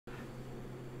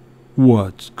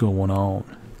What's going on?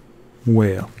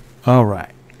 Well,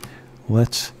 alright,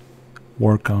 let's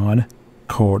work on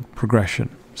chord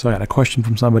progression. So I got a question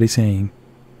from somebody saying,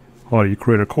 how do you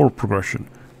create a chord progression?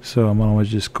 So I'm going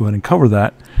to just go ahead and cover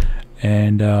that.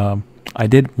 And I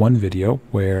did one video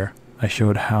where I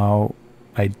showed how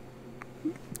I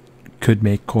could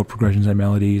make chord progressions and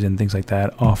melodies and things like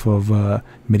that off of a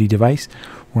MIDI device.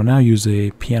 We'll now use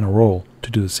a piano roll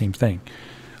to do the same thing.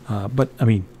 But I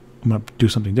mean, I'm going to do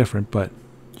something different, but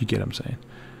you get what I'm saying.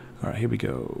 Alright, here we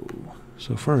go.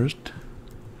 So first,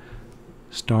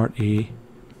 start a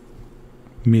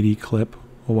MIDI clip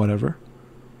or whatever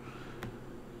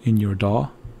in your DAW.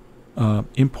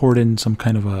 Import in some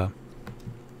kind of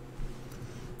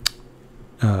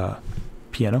a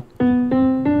piano.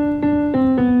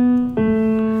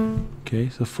 Okay,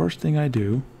 so first thing I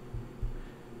do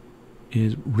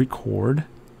is record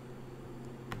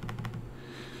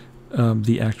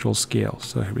the actual scale.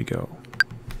 So here we go.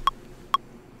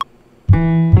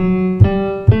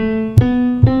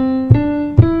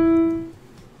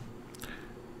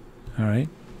 Alright.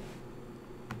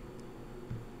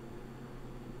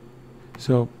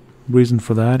 So reason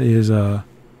for that is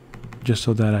just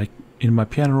so that in my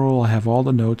piano roll I have all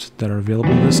the notes that are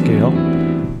available in this scale.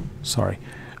 Sorry.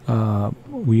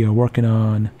 We are working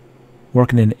in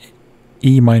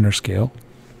E minor scale.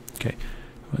 Okay.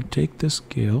 I'm going to take this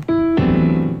scale,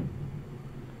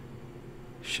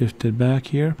 shift it back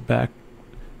here, so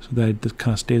that it just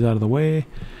kind of stays out of the way.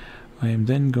 I am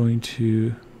then going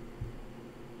to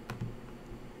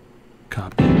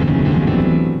copy.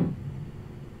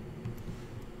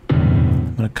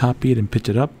 I'm going to copy it and pitch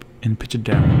it up and pitch it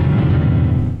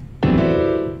down.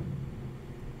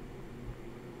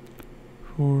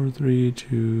 4, 3,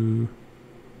 2.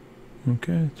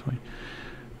 Okay, that's fine.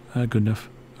 Good enough.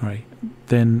 Alright,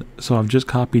 then, so I've just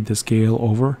copied the scale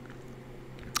over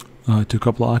to a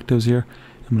couple of octaves here.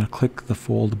 I'm going to click the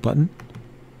fold button.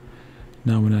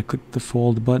 Now when I click the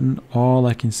fold button, all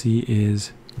I can see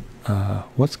is,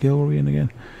 what scale were we in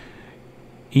again?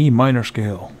 E minor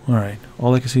scale. Alright,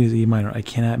 all I can see is E minor. I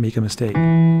cannot make a mistake.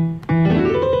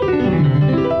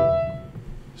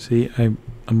 See,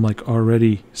 I'm like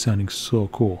already sounding so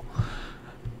cool.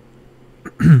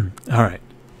 Alright.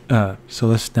 So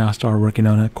let's now start working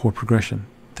on a chord progression.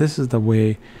 This is the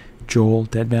way Joel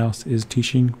Deadmau5 is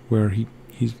teaching, where he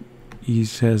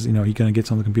says, you know, he's gonna get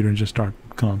on the computer and just start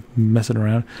kind of messing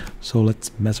around. So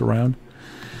let's mess around.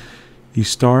 Let's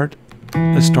start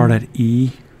at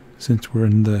E, since we're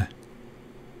in the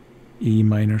E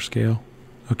minor scale.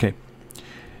 Okay.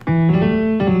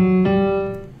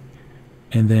 And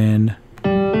then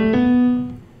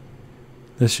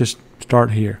let's just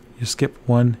start here. You skip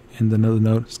one and another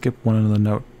note, skip one and another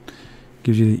note.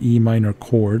 Gives you the E minor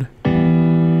chord.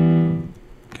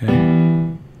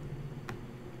 Okay.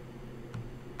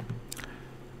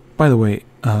 By the way,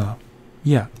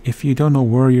 yeah, if you don't know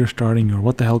where you're starting or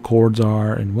what the hell chords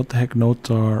are and what the heck notes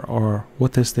are or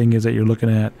what this thing is that you're looking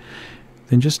at,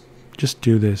 then just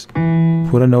do this.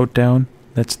 Put a note down.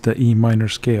 That's the E minor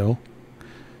scale.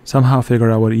 Somehow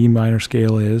figure out what E minor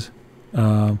scale is.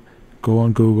 Go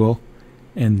on Google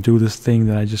and do this thing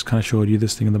that I just kind of showed you,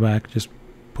 this thing in the back. Just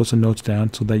put some notes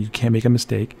down so that you can't make a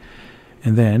mistake.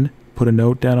 And then put a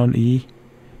note down on E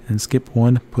and skip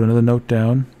one, put another note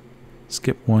down,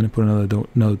 skip one and put another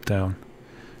note down.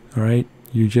 Alright,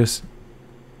 you just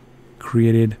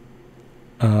created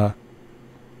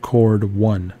chord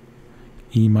 1,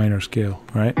 E minor scale,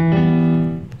 right?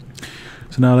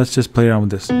 So now let's just play around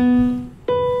with this.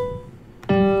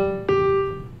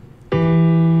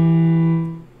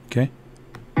 Okay?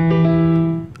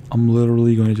 I'm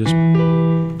literally going to just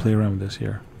play around with this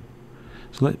here.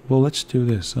 So let's do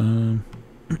this.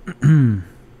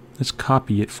 Let's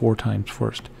copy it 4 times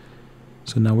first.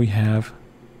 So now we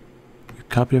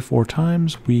copied it 4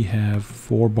 times. We have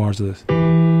 4 bars of this.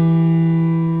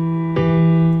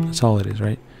 That's all it is,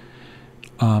 right?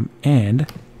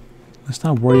 And let's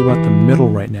not worry about the middle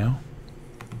right now.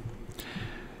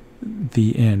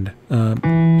 The end.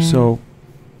 So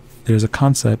there's a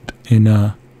concept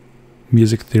in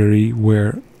music theory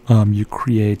where you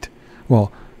create,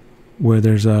 well, where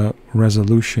there's a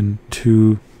resolution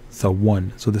to the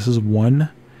 1. So this is 1,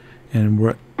 and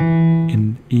we're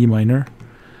in E minor,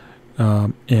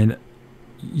 and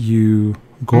you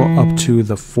go up to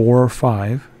the 4 or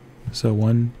 5. So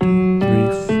 1, 2,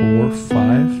 3, 4,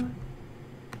 5,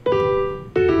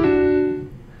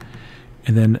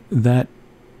 and then that.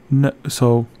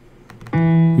 So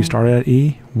we started at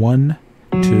E. 1,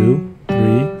 2,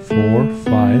 3, 4,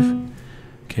 5.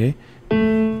 Okay.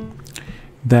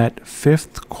 That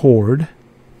 5th chord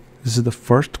This is the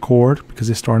first chord because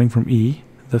it's starting from E.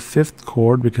 The fifth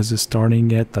chord because it's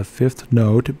starting at the fifth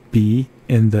note, B,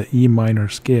 in the E minor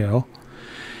scale.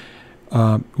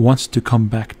 Wants to come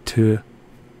back to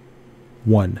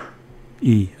 1,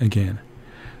 E again.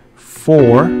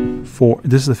 4,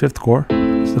 this is the fifth chord.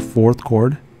 This is the fourth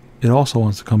chord. It also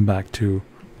wants to come back to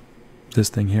this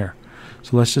thing here.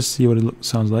 So let's just see what it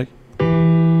sounds like.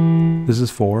 This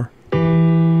is 4.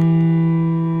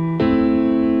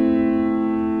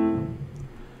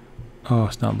 Oh,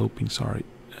 it's not looping, sorry.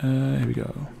 Here we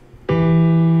go.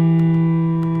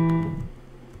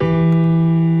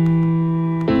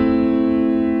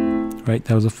 Right,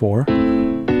 that was a 4.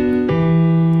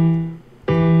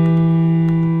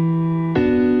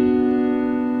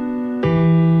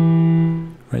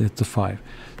 Right, that's a 5.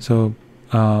 So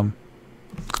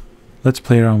let's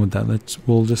play around with that.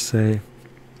 We'll just say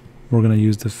we're gonna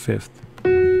use the fifth.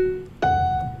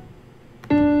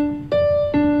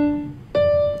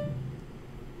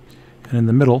 And in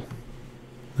the middle,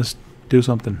 let's do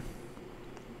something.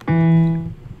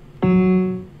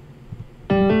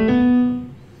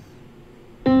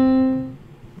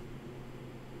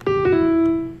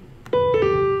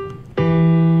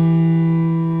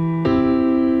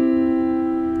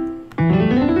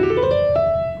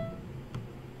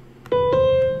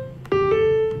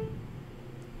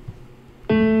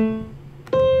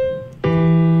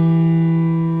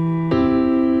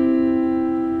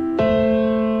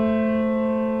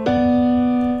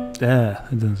 That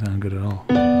doesn't sound good at all.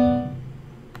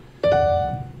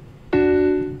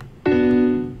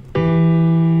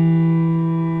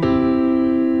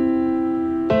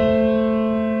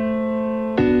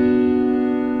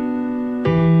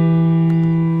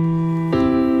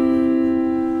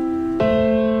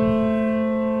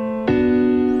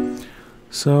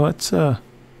 So it's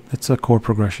a chord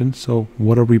progression. So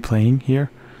what are we playing here?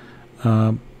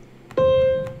 Let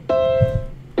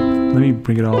me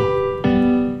bring it all.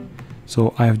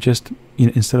 So I have just,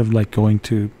 instead of like going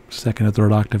to second or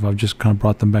third octave, I've just kind of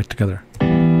brought them back together.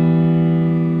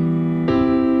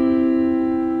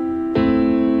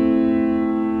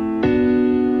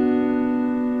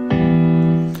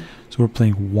 So we're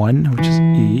playing 1, which is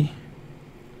E.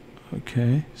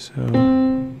 Okay, so 2, 3,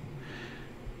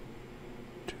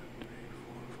 4,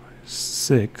 5,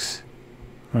 6.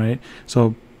 Right?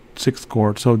 So 6th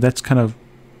chord. So that's kind of,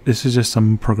 this is just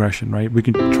some progression, right? We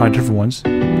can try different ones.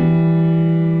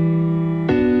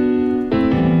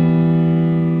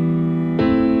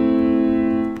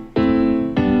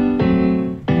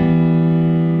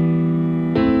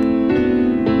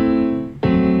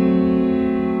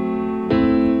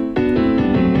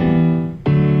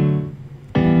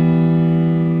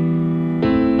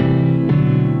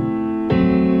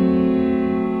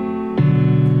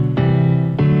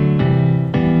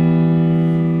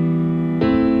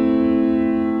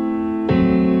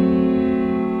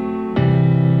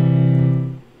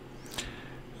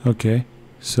 Okay,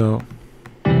 so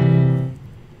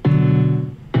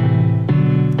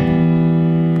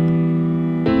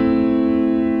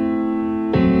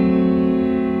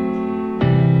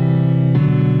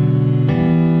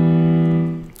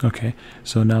okay,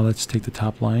 so now let's take the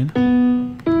top line.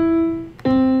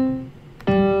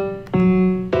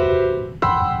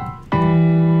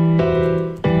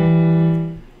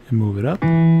 And move it up.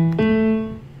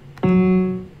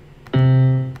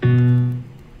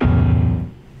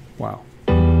 Wow.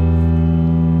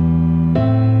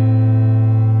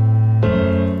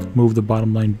 Move the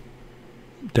bottom line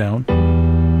down.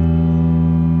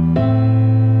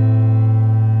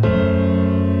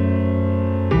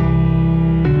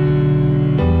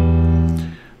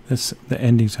 The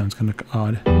ending sounds kind of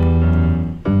odd.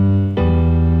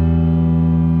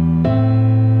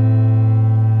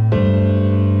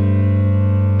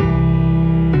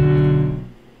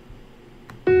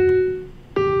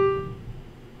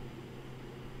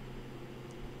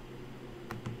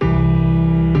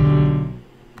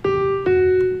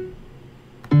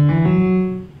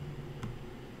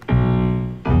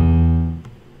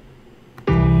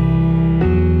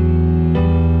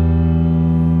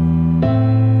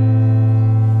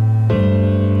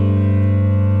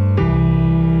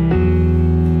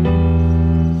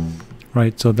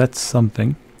 Right, so that's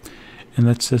something, and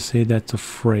let's just say that's a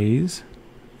phrase,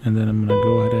 and then I'm going to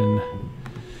go ahead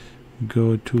and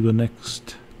go to the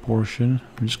next portion.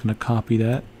 I'm just going to copy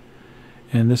that,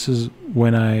 and this is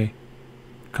when I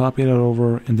copy that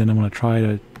over, and then I'm going to try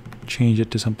to change it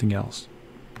to something else.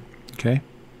 Okay?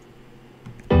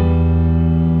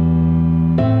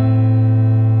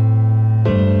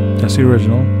 That's the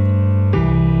original.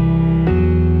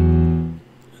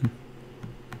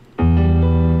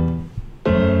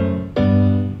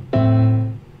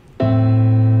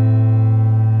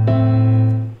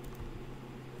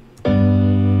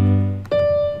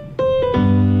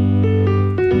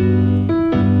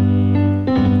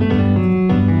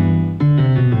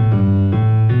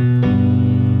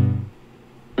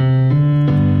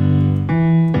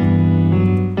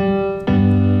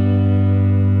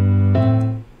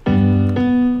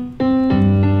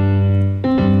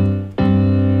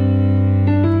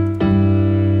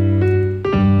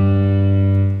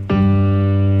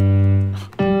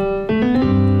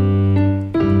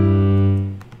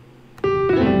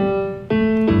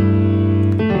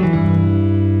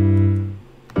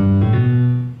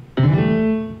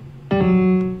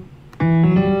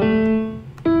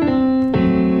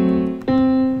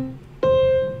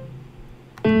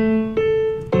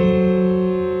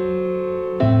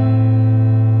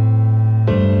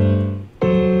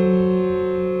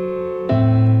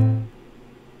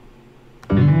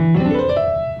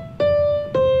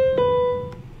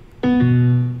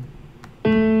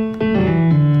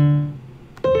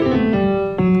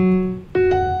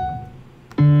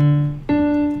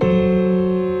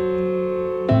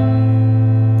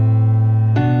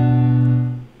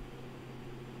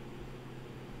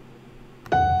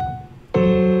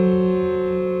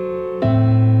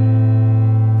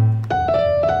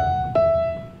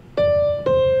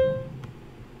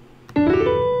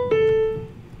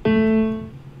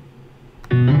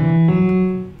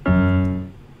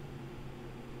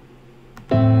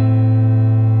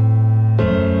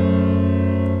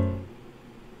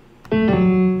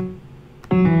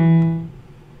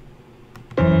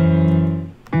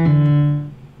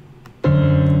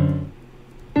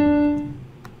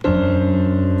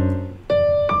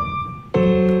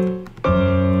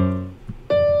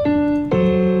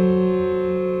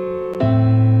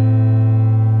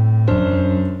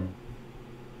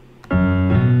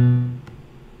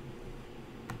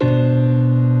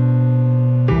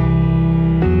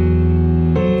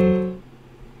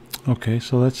 Okay,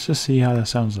 so let's just see how that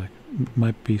sounds like.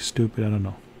 Might be stupid, I don't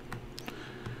know.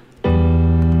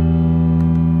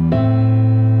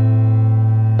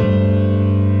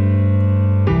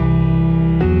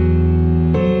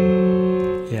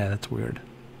 Yeah, that's weird.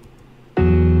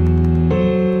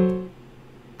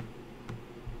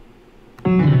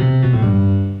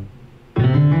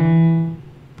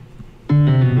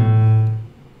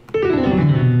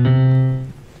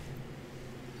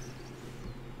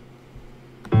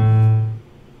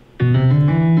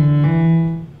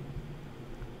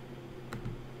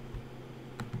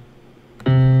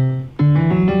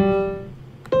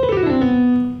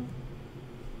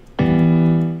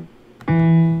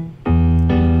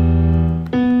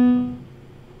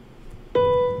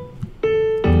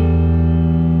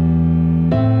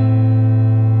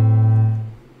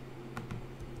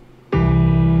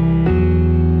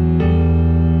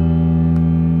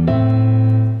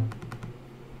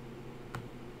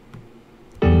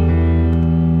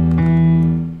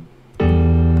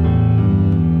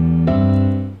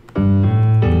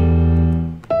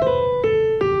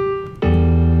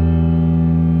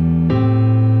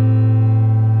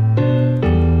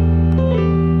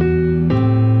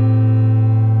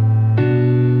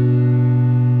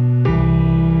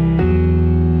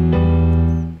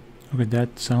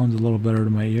 That sounds a little better to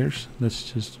my ears.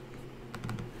 Let's just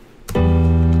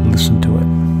listen to it.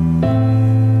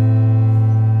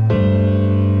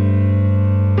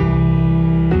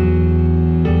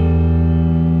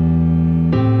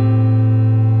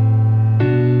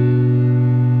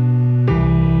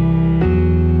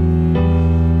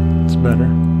 It's better.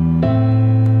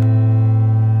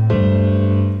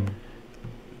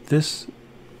 This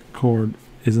chord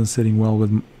isn't sitting well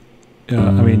with,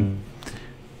 I mean,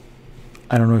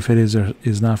 I don't know if it is or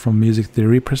is not from music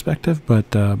theory perspective,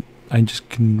 but I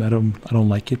don't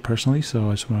like it personally, so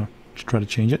I just want to try to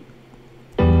change it.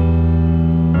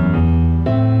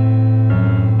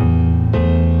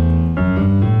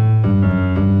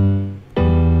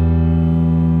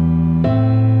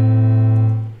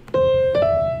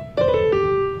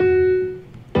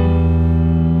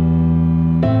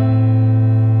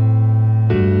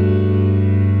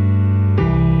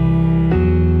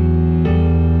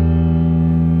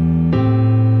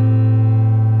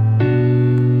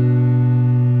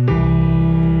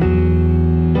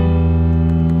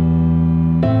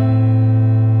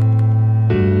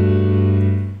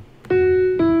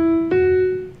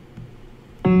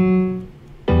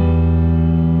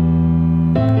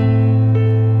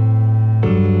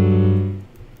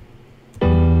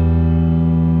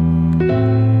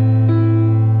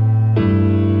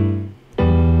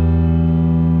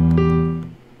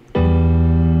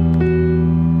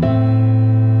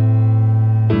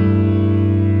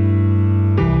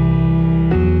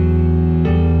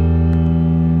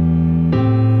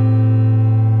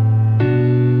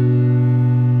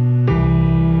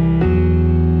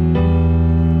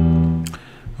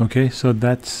 Okay, so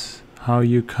that's how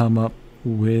you come up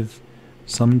with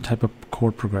some type of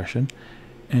chord progression,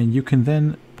 and you can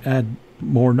then add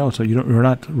more notes, so you're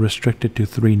not restricted to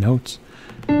 3 notes.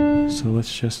 So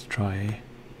let's just try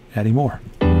adding more.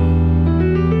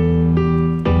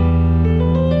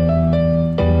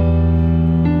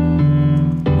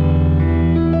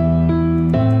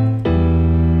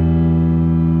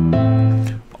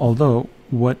 Although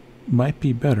what might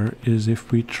be better is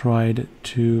if we tried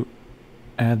to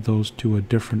add those to a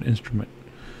different instrument.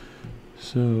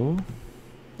 So,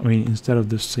 I mean, instead of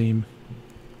the same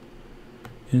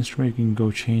instrument, you can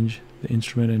go change the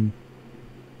instrument and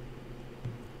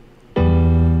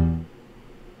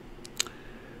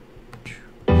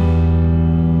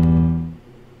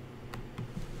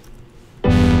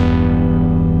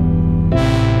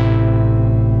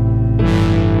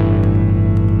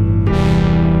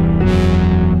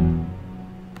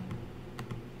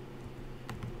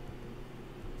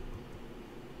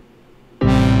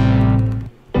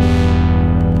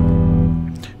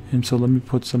so let me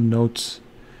put some notes.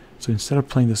 So instead of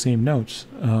playing the same notes,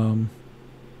 we'll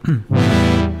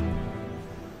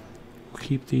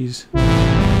keep these.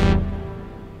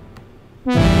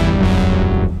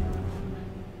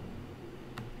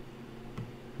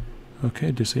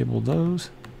 Okay, disable those.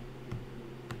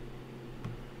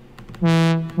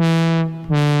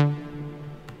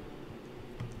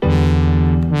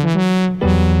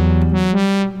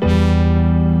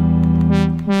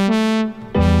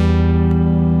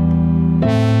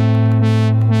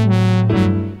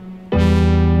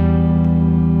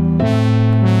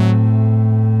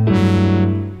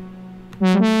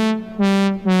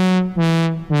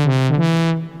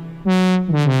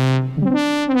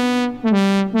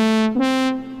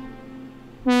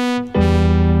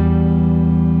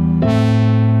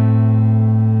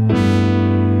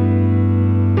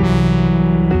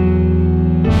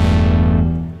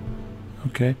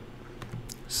 Okay,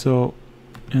 so,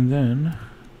 and then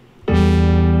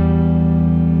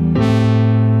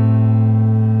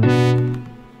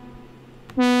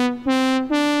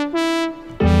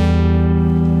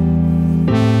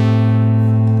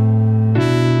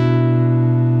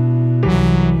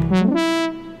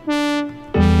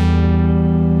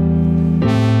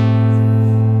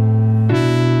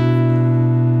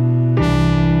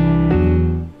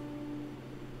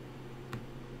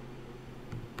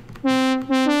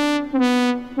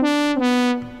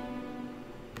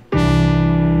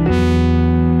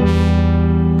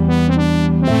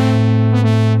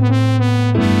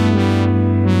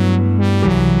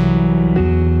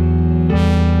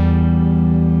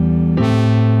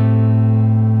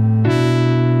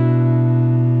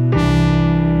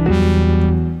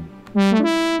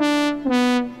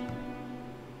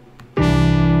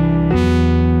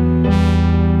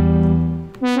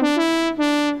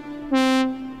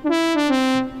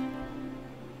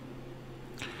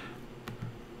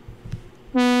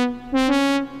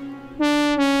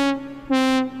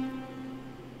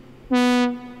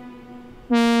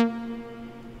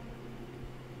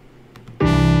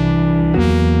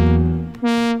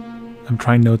I'm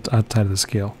trying notes outside of the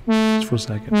scale, just for a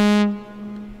second.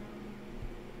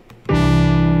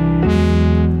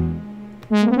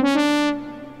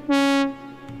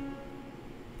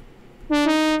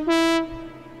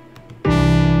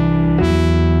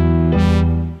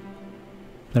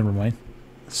 Never mind.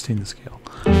 Let's stay in the scale.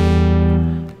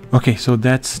 Okay, so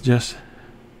that's just...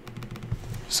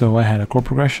 So I had a chord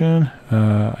progression.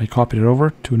 I copied it over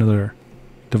to another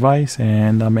device,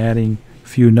 and I'm adding a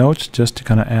few notes just to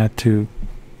kind of add to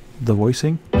the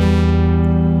voicing.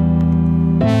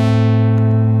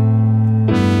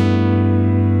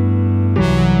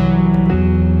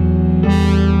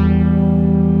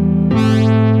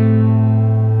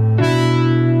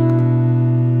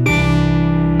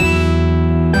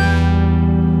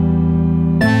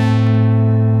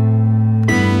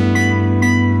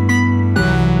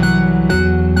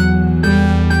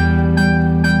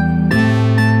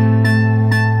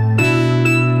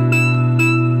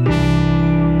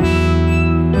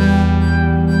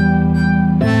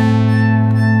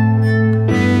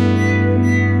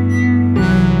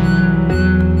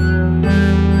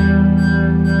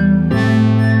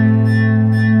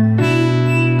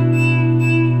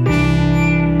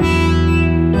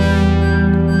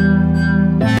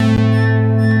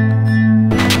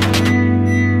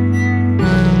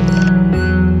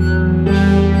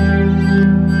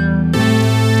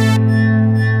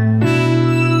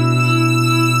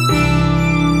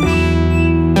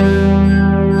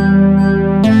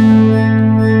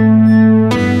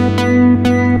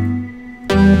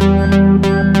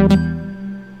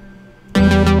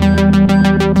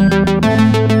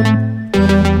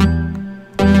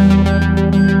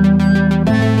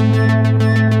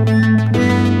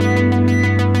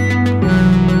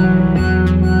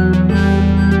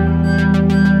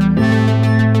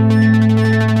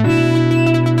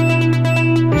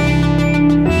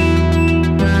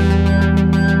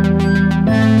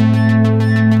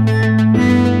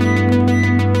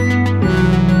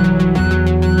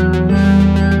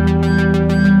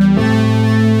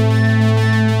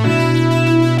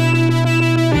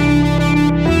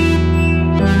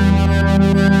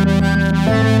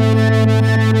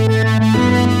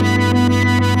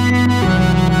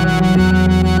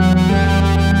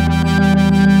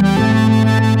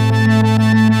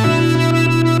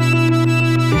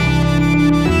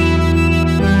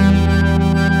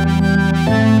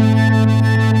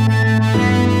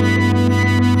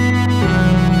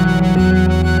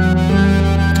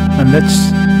 And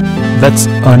that's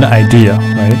an idea,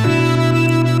 right?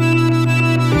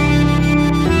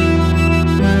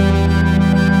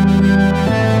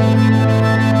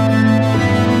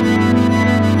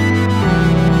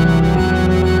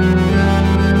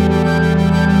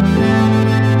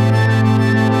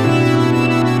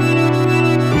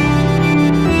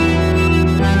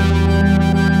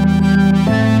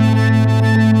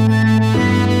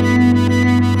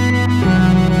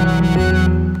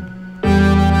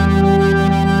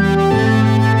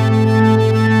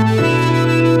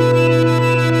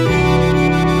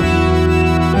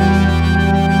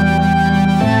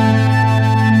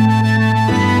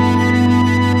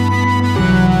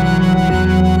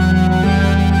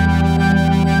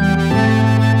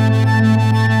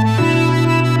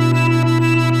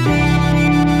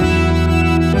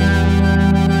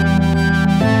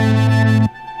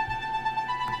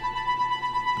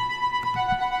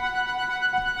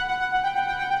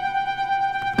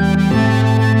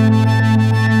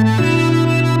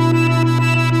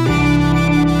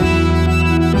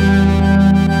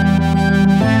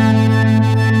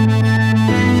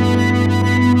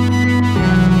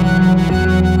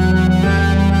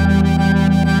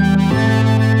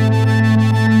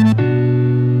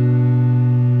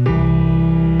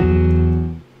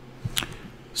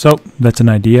 So that's an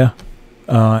idea,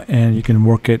 and you can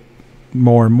work it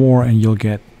more and more, and you'll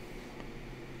get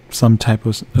some type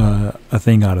of a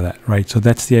thing out of that, right? So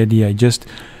that's the idea, just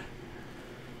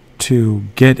to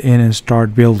get in and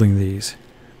start building these,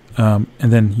 and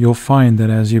then you'll find that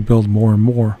as you build more and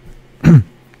more,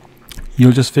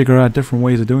 you'll just figure out different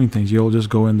ways of doing things. You'll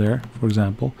just go in there, for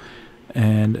example,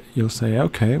 and you'll say,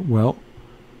 okay, well,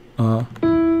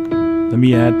 let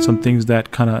me add some things that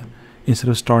kind of, instead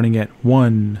of starting at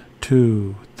 1,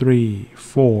 2, 3,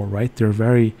 4, right?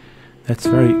 That's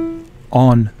very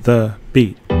on the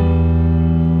beat,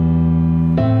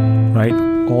 right?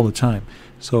 All the time.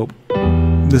 So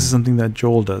this is something that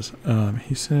Joel does.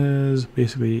 He says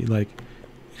basically, like,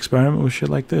 experiment with shit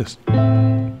like this.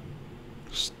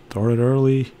 Start it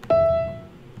early.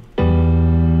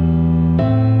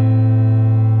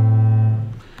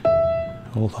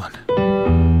 Hold on.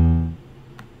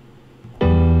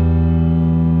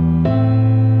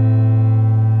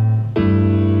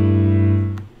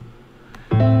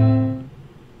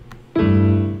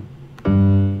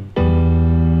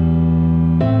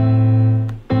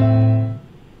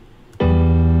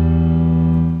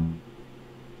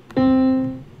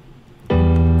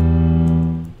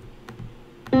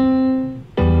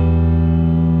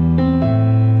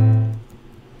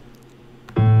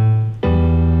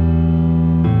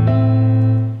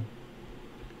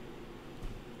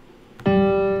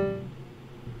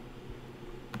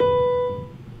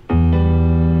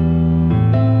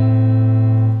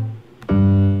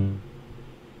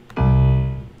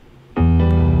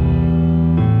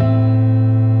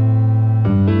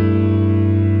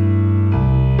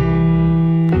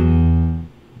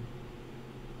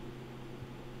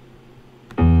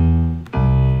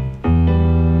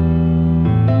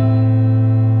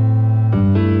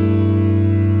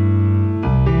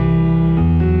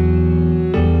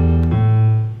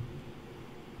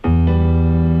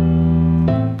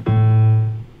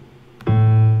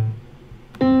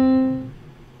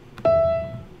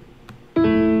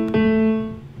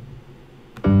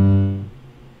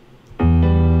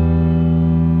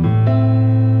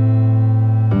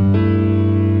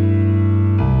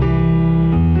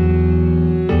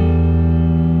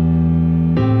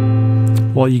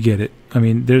 Well, you get it. I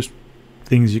mean, there's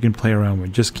things you can play around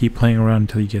with. Just keep playing around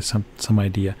until you get some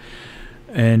idea,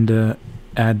 and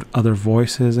add other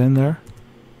voices in there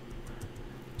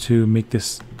to make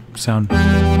this sound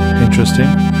interesting.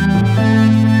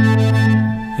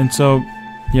 And so,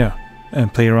 yeah,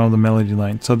 and play around with the melody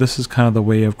line. So this is kind of the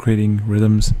way of creating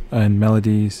rhythms and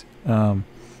melodies.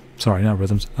 Sorry, not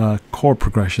rhythms. Chord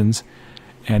progressions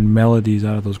and melodies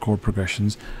out of those chord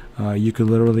progressions. You could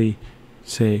literally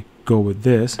say, go with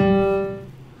this.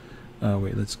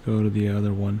 Wait, let's go to the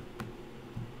other one.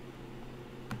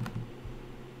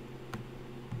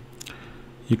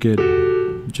 You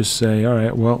could just say, all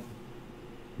right, well,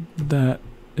 that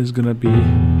is going to be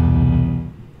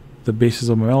the basis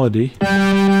of my melody.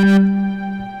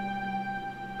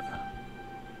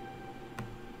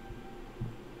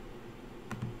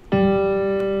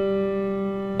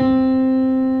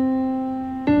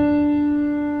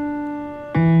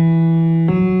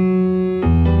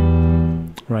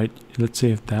 Right? Let's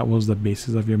say if that was the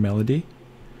basis of your melody,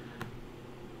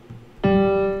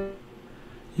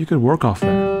 you could work off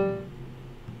that.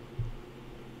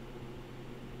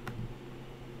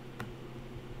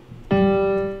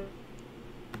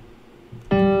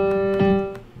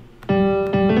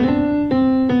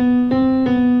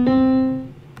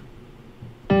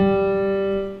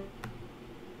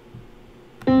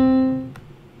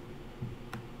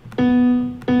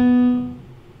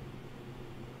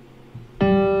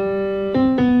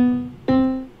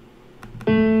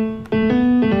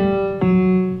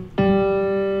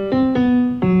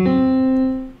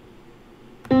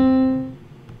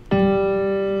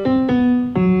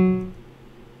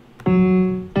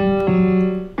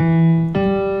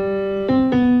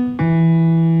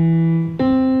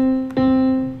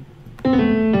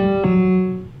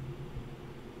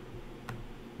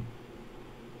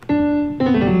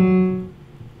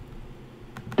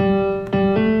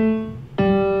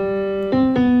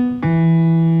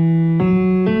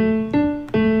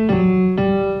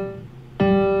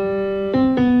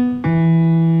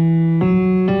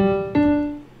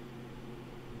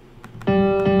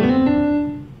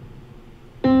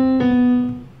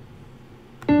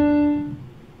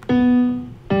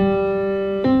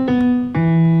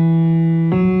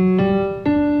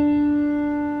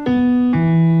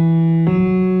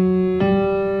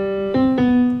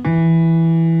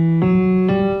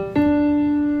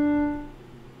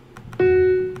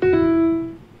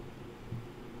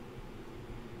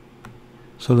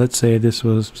 So let's say this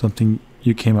was something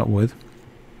you came up with,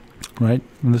 right?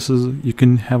 And this is, you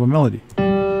can have a melody.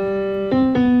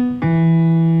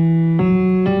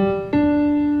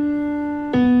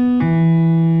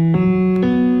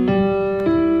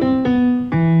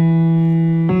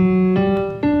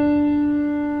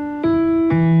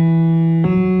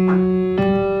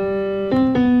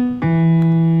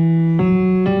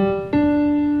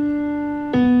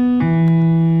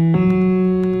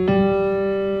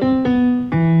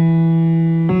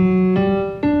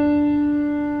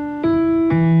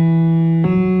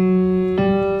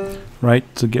 Right?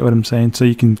 So get what I'm saying? So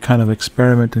you can kind of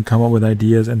experiment and come up with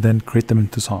ideas and then create them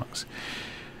into songs,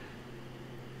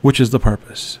 which is the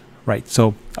purpose, right?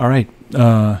 So, all right.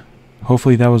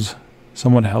 Hopefully that was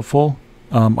somewhat helpful.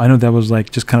 I know that was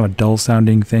like just kind of a dull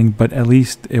sounding thing, but at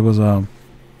least it was a,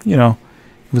 you know,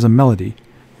 it was a melody,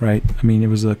 right? I mean, it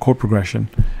was a chord progression.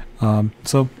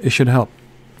 So it should help.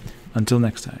 Until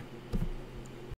next time.